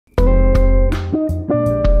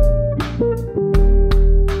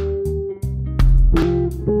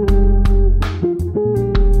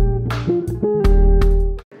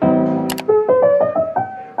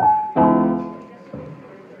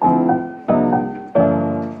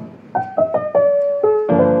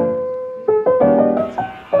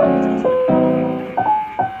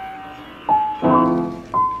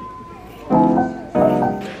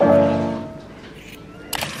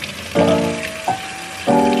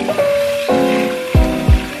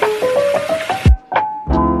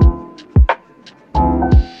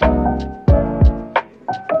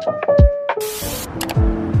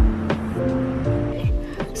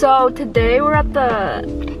So today we're at the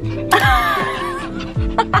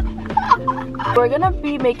we're gonna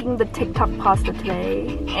be making the TikTok pasta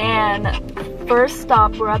today, and first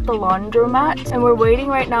stop we're at the laundromat, and we're waiting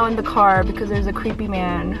right now in the car because there's a creepy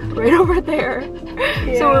man right over there.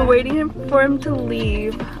 Yeah. So we're waiting for him to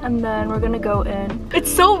leave, and then we're gonna go in.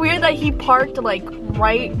 It's so weird that he parked like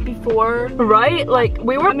right before, right? Like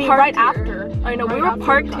we were parked right here. After. I know, we were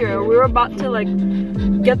parked here. We were about to like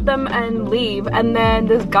get them and leave, and then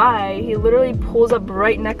this guy, he literally pulls up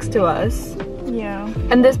right next to us. Yeah.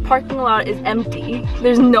 And this parking lot is empty.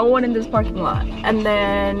 There's no one in this parking lot. And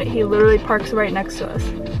then he literally parks right next to us.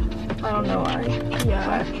 I don't know why.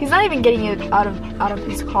 Yeah. But he's not even getting it out of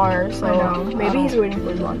his car, so I know. Maybe he's waiting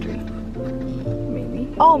for his laundry.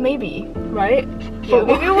 Maybe. Oh, maybe. Right? Yeah,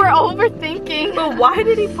 maybe we're overthinking. But why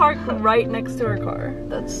did he park right next to our car?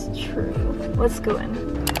 That's true. Let's go in.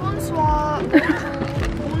 Bonsoir.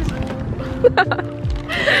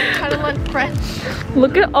 Kind of like French.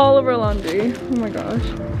 Look at all of our laundry. Oh my gosh.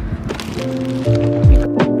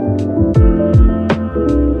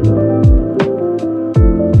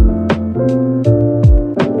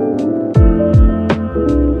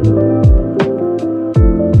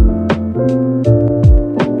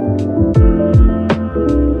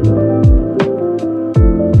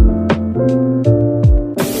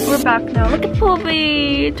 We're back now. Look at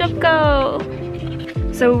Poopy. Jumko.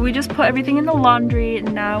 So we just put everything in the laundry,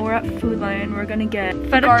 and now we're at Food Lion. We're gonna get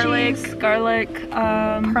feta cheese, garlic,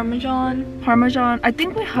 parmesan. I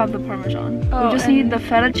think we have the parmesan. Oh, we just need the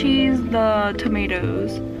feta cheese, the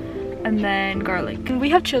tomatoes, and then garlic.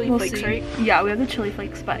 We have chili flakes, right? Yeah, we have the chili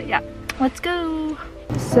flakes, but yeah. Let's go.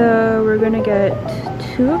 So we're gonna get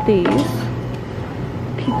 2 of these,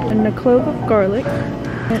 and a clove of garlic,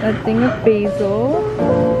 and a thing of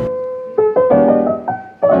basil.